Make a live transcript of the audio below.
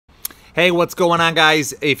Hey, what's going on,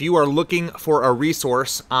 guys? If you are looking for a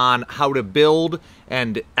resource on how to build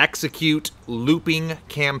and execute looping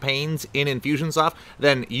campaigns in Infusionsoft,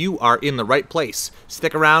 then you are in the right place.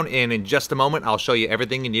 Stick around, and in just a moment, I'll show you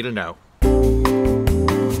everything you need to know.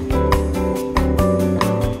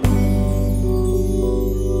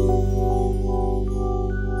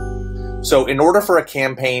 So in order for a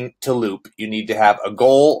campaign to loop, you need to have a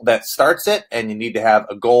goal that starts it, and you need to have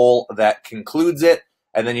a goal that concludes it,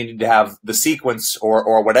 and then you need to have the sequence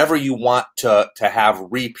or whatever you want to have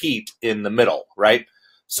repeat in the middle, right?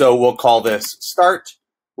 So we'll call this start,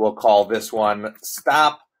 we'll call this one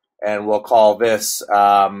stop, and we'll call this,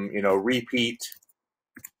 repeat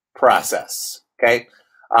process, okay?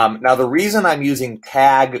 Now, the reason I'm using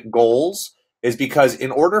tag goals is because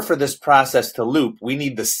in order for this process to loop, we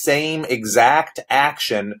need the same exact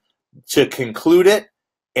action to conclude it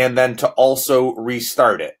and then to also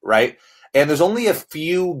restart it, right? And there's only a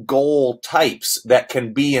few goal types that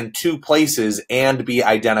can be in two places and be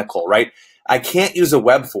identical, right? I can't use a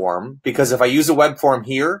web form because if I use a web form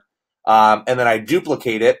here and then I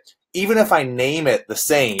duplicate it, even if I name it the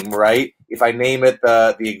same, right? If I name it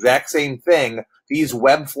the exact same thing, these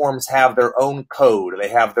web forms have their own code. They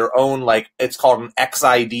have their own, it's called an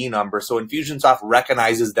XID number. So Infusionsoft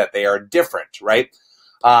recognizes that they are different, right?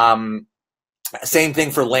 Same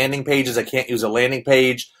thing for landing pages. I can't use a landing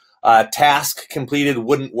page. Task completed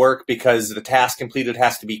wouldn't work because the task completed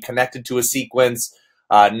has to be connected to a sequence.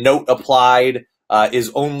 Note applied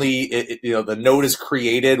is only, the note is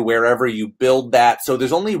created wherever you build that. So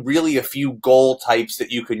there's only really a few goal types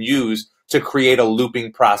that you can use to create a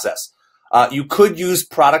looping process. You could use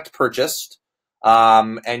product purchased,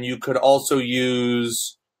 and you could also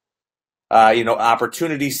use,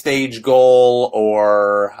 opportunity stage goal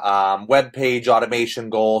or web page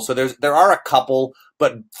automation goal. So there are a couple,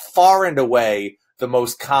 but far and away the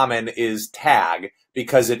most common is tag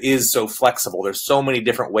because it is so flexible. There's so many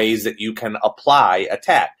different ways that you can apply a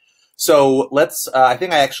tag. So I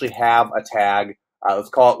think I actually have a tag. Let's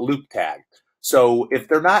call it loop tag. So if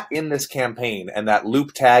they're not in this campaign and that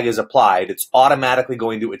loop tag is applied, it's automatically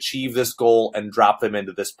going to achieve this goal and drop them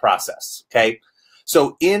into this process, okay?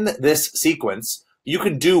 So in this sequence, you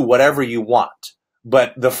can do whatever you want,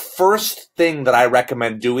 but the first thing that I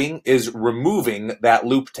recommend doing is removing that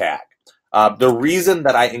loop tag. The reason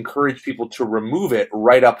that I encourage people to remove it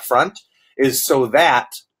right up front is so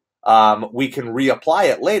that we can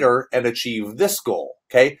reapply it later and achieve this goal,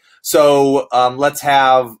 okay? So let's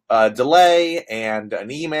have a delay and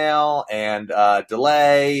an email and a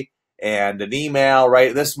delay and an email,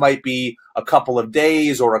 right? This might be a couple of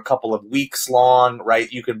days or a couple of weeks long,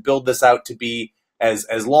 right? You can build this out to be as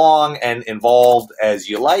long and involved as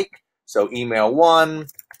you like. So email 1,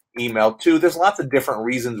 email 2. There's lots of different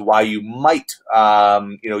reasons why you might,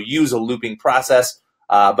 use a looping process.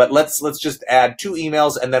 But let's just add 2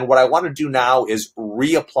 emails, and then what I want to do now is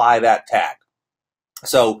reapply that tag.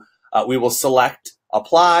 So we will select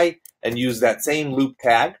apply and use that same loop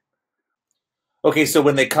tag. Okay, so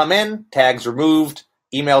when they come in, tag's removed,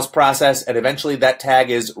 emails processed, and eventually that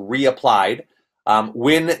tag is reapplied.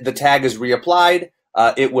 When the tag is reapplied,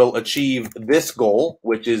 it will achieve this goal,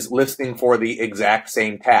 which is listening for the exact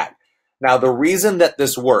same tag. Now, the reason that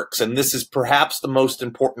this works, and this is perhaps the most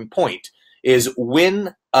important point, is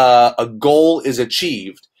when a goal is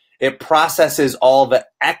achieved, it processes all the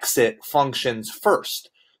exit functions first.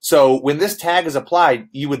 So when this tag is applied,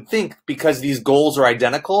 you would think because these goals are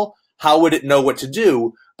identical, how would it know what to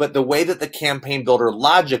do? But the way that the campaign builder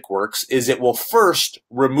logic works is it will first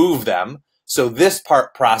remove them. So this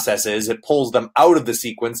part processes, it pulls them out of the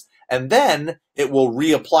sequence, and then it will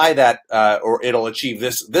reapply that, or it'll achieve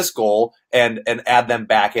this goal and add them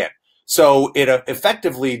back in. So it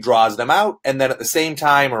effectively draws them out, and then at the same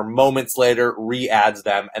time or moments later re-adds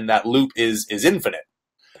them, and that loop is infinite.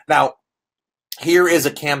 Now, here is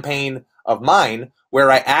a campaign of mine where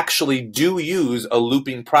I actually do use a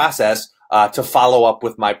looping process to follow up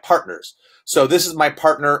with my partners. So this is my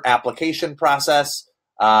partner application process.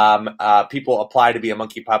 People apply to be a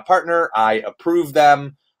Monkeypod partner. I approve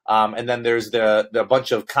them. And then there's the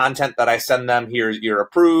bunch of content that I send them. You're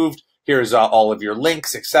approved. Here's all of your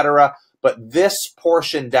links, etc. But this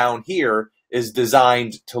portion down here is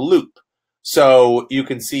designed to loop. So you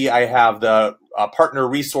can see I have the partner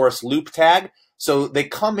resource loop tag. So they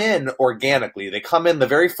come in organically. They come in the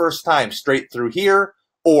very first time straight through here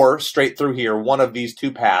or straight through here, one of these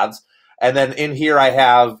 2 paths. And then in here I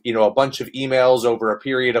have, a bunch of emails over a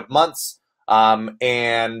period of months.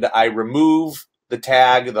 And I remove the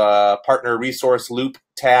tag, the partner resource loop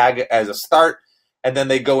tag as a start. And then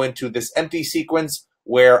they go into this empty sequence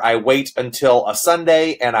where I wait until a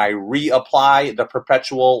Sunday and I reapply the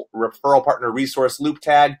perpetual referral partner resource loop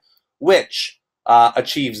tag, which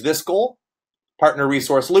achieves this goal, partner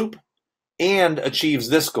resource loop, and achieves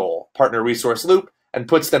this goal, partner resource loop, and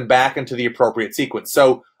puts them back into the appropriate sequence.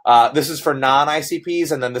 So this is for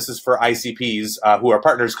non-ICPs, and then this is for ICPs who are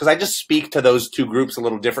partners, because I just speak to those two groups a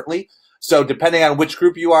little differently. So depending on which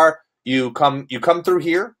group you are, you come through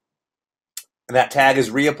here, and that tag is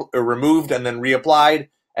removed and then reapplied,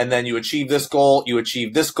 and then you achieve this goal,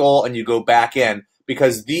 and you go back in,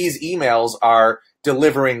 because these emails are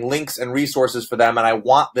delivering links and resources for them, and I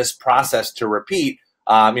want this process to repeat,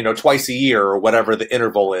 twice a year or whatever the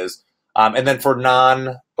interval is. And then for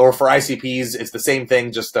for ICPs, it's the same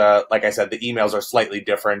thing. Just like I said, the emails are slightly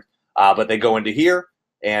different, but they go into here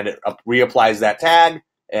and it reapplies that tag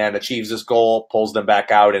and achieves this goal, pulls them back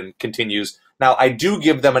out, and continues. Now, I do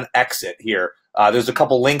give them an exit here. There's a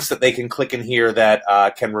couple links that they can click in here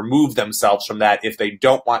that can remove themselves from that if they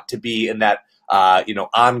don't want to be in that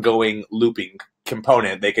ongoing looping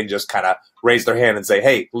component. They can just kind of raise their hand and say,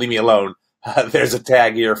 "Hey, leave me alone." There's a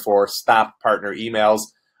tag here for stop partner emails.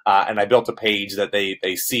 And I built a page that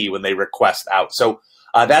they see when they request out. So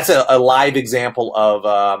that's a live example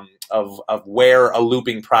of where a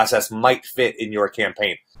looping process might fit in your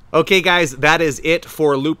campaign. Okay guys, that is it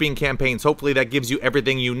for looping campaigns. Hopefully that gives you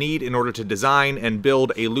everything you need in order to design and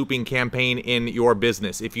build a looping campaign in your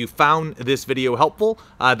business. If you found this video helpful,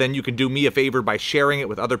 then you can do me a favor by sharing it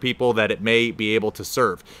with other people that it may be able to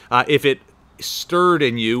serve. If it stirred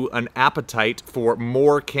in you an appetite for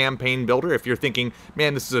more Campaign Builder, if you're thinking,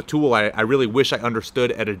 man, this is a tool I really wish I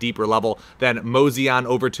understood at a deeper level, then mosey on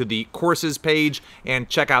over to the courses page and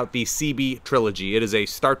check out the CB Trilogy. It is a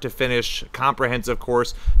start-to-finish comprehensive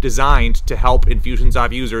course designed to help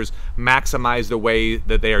Infusionsoft users maximize the way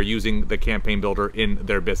that they are using the Campaign Builder in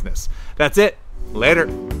their business. That's it. Later.